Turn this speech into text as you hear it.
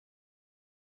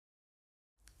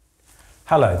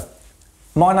Hello,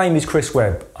 my name is Chris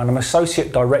Webb and I'm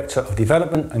Associate Director of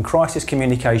Development and Crisis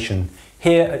Communication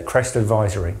here at Crest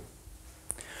Advisory.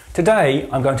 Today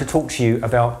I'm going to talk to you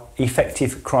about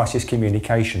effective crisis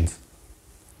communications.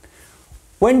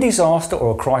 When disaster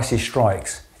or a crisis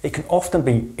strikes, it can often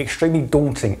be extremely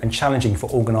daunting and challenging for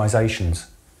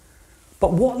organisations.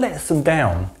 But what lets them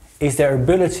down is their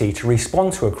ability to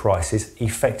respond to a crisis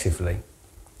effectively.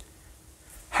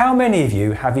 How many of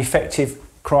you have effective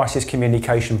crisis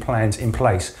communication plans in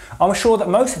place? I'm sure that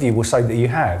most of you will say that you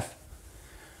have.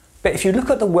 But if you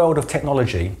look at the world of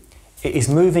technology, it is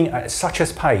moving at such a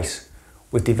pace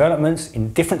with developments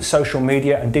in different social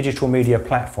media and digital media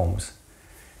platforms.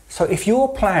 So if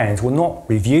your plans were not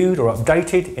reviewed or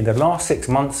updated in the last 6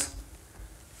 months,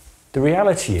 the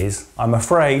reality is, I'm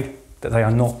afraid, that they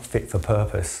are not fit for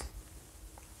purpose.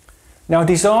 Now,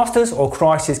 disasters or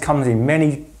crises comes in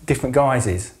many different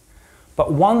guises,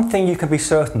 but one thing you can be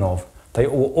certain of, they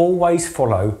will always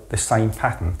follow the same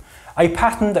pattern. A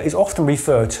pattern that is often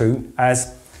referred to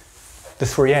as the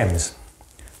 3 M's.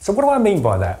 So what do I mean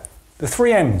by that? The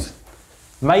 3 M's: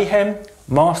 mayhem,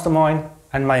 mastermind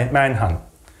and manhunt.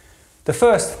 The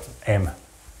first M,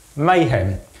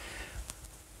 mayhem.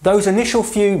 Those initial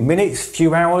few minutes,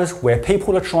 few hours where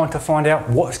people are trying to find out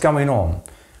what's going on,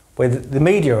 where the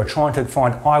media are trying to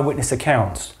find eyewitness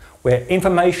accounts, where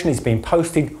information is being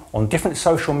posted on different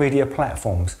social media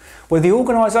platforms, where the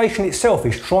organisation itself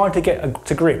is trying to get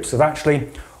to grips of actually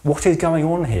what is going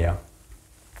on here.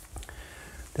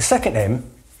 The second M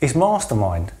is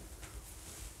mastermind.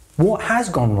 What has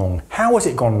gone wrong? How has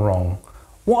it gone wrong?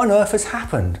 What on earth has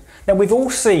happened? Now, we've all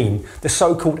seen the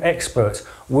so-called experts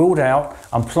wheeled out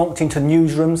and plonked into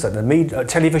newsrooms at the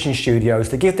television studios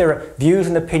to give their views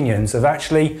and opinions of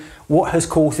actually what has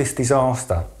caused this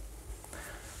disaster.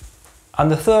 And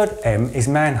the third M is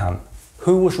manhunt.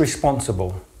 Who was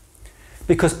responsible?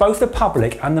 Because both the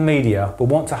public and the media will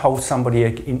want to hold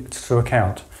somebody to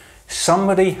account.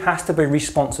 Somebody has to be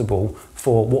responsible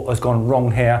for what has gone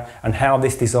wrong here and how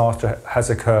this disaster has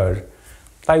occurred.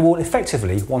 They will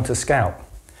effectively want a scout.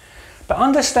 But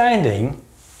understanding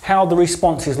how the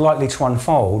response is likely to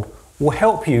unfold will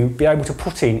help you be able to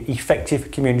put in effective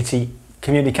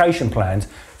communication plans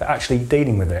for actually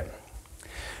dealing with it.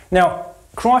 Now,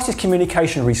 crisis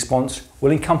communication response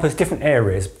will encompass different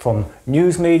areas, from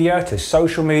news media to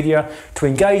social media to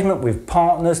engagement with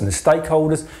partners and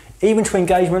stakeholders, even to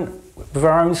engagement with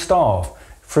our own staff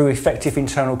through effective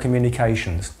internal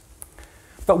communications.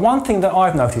 But one thing that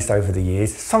I've noticed over the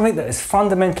years, something that has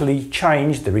fundamentally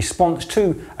changed the response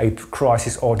to a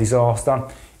crisis or disaster,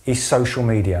 is social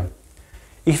media.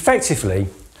 Effectively,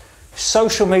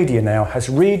 social media now has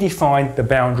redefined the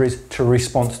boundaries to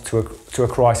response to a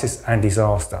crisis and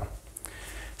disaster.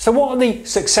 So what are the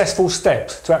successful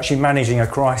steps to actually managing a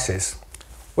crisis?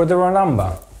 Well, there are a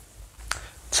number.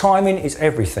 Timing is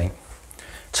everything.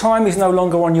 Time is no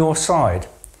longer on your side.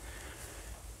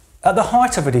 At the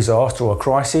height of a disaster or a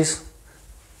crisis,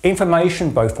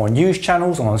 information both on news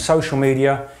channels and on social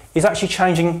media is actually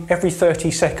changing every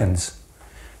 30 seconds.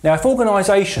 Now, if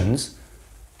organisations,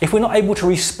 if we're not able to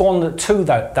respond to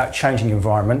that changing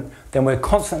environment, then we're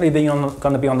constantly going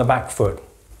to be on the back foot.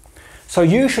 So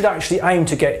you should actually aim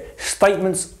to get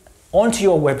statements onto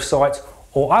your website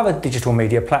or other digital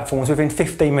media platforms within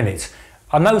 15 minutes.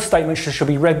 And those statements should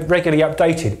be regularly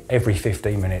updated every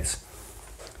 15 minutes.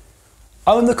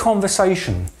 Own the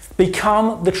conversation.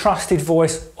 Become the trusted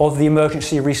voice of the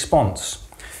emergency response.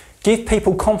 Give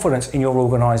people confidence in your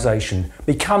organisation.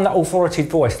 Become that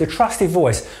authoritative voice, the trusted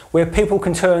voice where people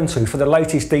can turn to for the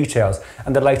latest details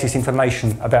and the latest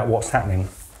information about what's happening.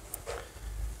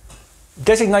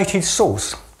 Designated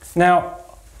source. Now,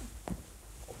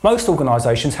 most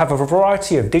organisations have a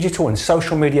variety of digital and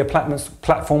social media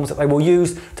platforms that they will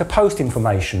use to post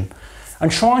information.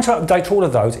 And trying to update all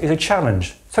of those is a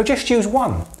challenge. So just use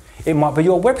one. It might be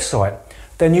your website.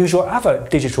 Then use your other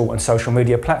digital and social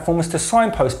media platforms to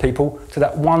signpost people to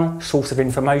that one source of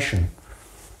information.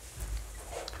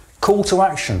 Call to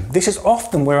action. This is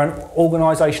often where an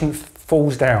organisation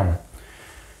falls down.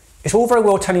 It's all very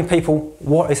well telling people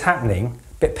what is happening,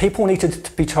 but people need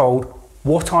to be told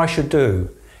what I should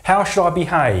do. How should I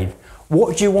behave?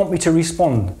 What do you want me to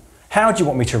respond? How do you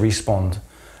want me to respond?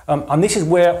 And this is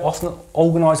where often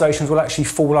organisations will actually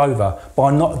fall over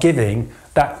by not giving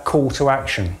that call to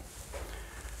action.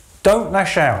 Don't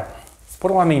lash out.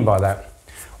 What do I mean by that?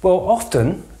 Well,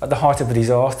 often at the height of a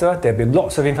disaster, there'll be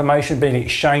lots of information being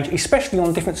exchanged, especially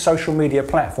on different social media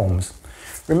platforms.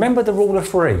 Remember the rule of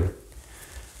 3.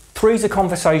 3 is a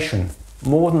conversation,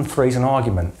 more than 3 is an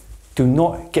argument. Do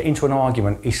not get into an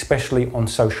argument, especially on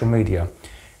social media.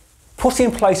 Put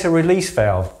in place a release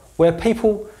valve where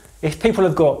if people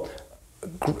have got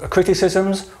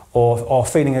criticisms or are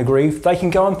feeling aggrieved, they can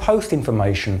go and post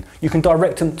information. You can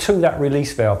direct them to that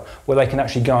release valve where they can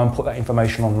actually go and put that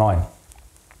information online.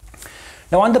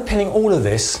 Now, underpinning all of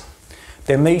this,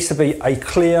 there needs to be a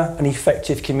clear and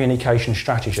effective communication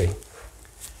strategy.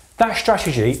 That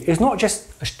strategy is not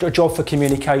just a job for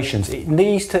communications, it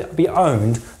needs to be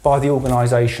owned by the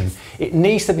organisation. It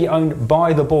needs to be owned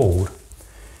by the board.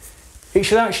 It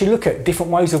should actually look at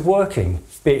different ways of working,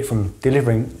 be it from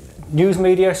delivering news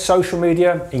media, social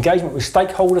media, engagement with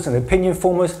stakeholders and opinion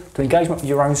formers, to engagement with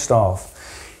your own staff.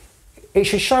 It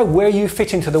should show where you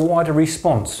fit into the wider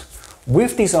response.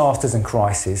 With disasters and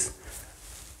crises,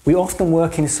 we often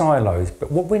work in silos,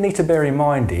 but what we need to bear in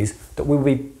mind is that we will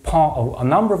be part of a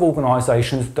number of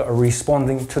organisations that are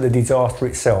responding to the disaster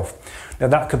itself. Now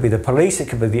that could be the police, it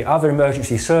could be the other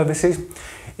emergency services,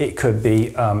 it could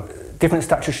be different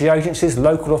statutory agencies,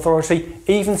 local authority,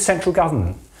 even central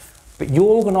government. But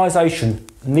your organisation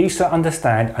needs to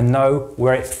understand and know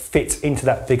where it fits into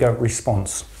that bigger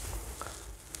response.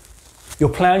 Your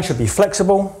plan should be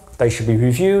flexible, they should be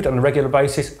reviewed on a regular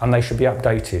basis, and they should be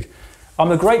updated.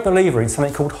 I'm a great believer in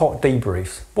something called hot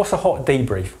debriefs. What's a hot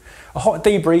debrief? A hot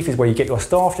debrief is where you get your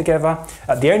staff together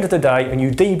at the end of the day and you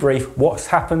debrief what's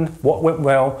happened, what went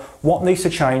well, what needs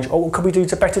to change, or what could we do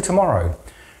to better tomorrow.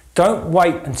 Don't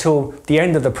wait until the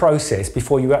end of the process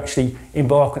before you actually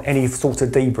embark on any sort of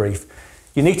debrief.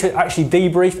 You need to actually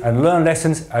debrief and learn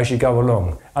lessons as you go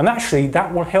along. And actually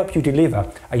that will help you deliver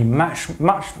a much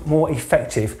more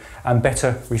effective and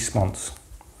better response.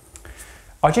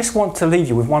 I just want to leave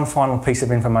you with one final piece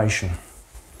of information.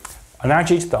 An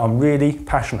adage that I'm really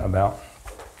passionate about.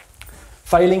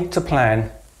 Failing to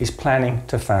plan is planning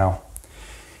to fail.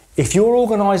 If your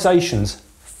organisation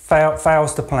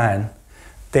fails to plan,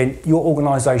 then your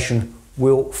organisation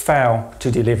will fail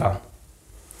to deliver.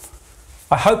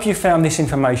 I hope you found this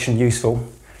information useful.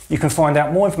 You can find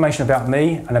out more information about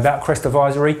me and about Crest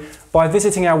Advisory by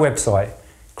visiting our website,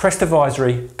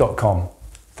 crestadvisory.com.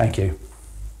 Thank you.